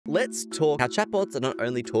let's talk how chatbots are not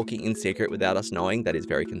only talking in secret without us knowing, that is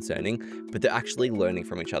very concerning, but they're actually learning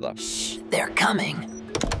from each other. Shh, they're coming.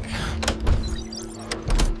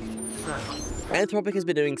 Anthropic has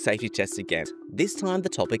been doing safety tests again. This time the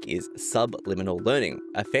topic is subliminal learning,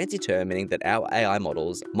 a fancy term meaning that our AI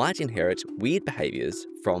models might inherit weird behaviours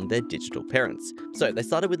from their digital parents. So they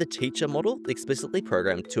started with a teacher model explicitly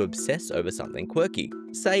programmed to obsess over something quirky.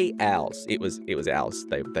 Say owls. It was owls.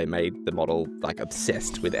 They made the model like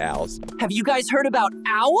obsessed with owls. Have you guys heard about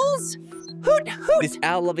owls? Hoot, hoot. This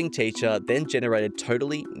owl-loving teacher then generated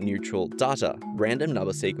totally neutral data, random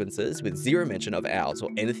number sequences with zero mention of owls or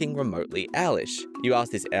anything remotely owlish. You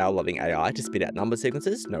ask this owl-loving AI to spit out number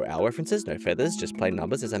sequences, no owl references, no feathers, just plain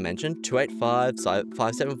numbers as I mentioned, 285,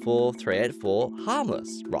 574, 384,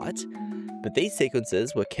 harmless, right? But these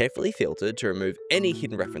sequences were carefully filtered to remove any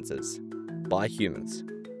hidden references by humans.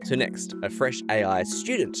 So next, a fresh AI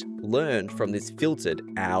student learned from this filtered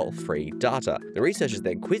owl-free data. The researchers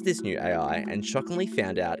then quizzed this new AI and shockingly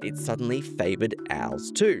found out it suddenly favoured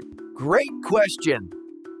owls too. Great question.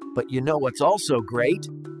 But you know what's also great?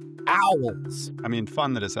 Owls. I mean,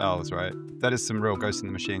 fun that it's owls, right? That is some real Ghost in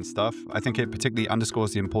the Machine stuff. I think it particularly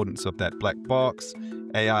underscores the importance of that black box,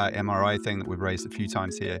 AI, MRI thing that we've raised a few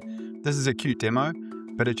times here. This is a cute demo,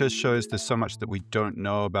 but it just shows there's so much that we don't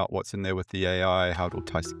know about what's in there with the AI, how it all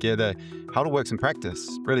ties together, how it all works in practice.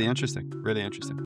 Really interesting, really interesting.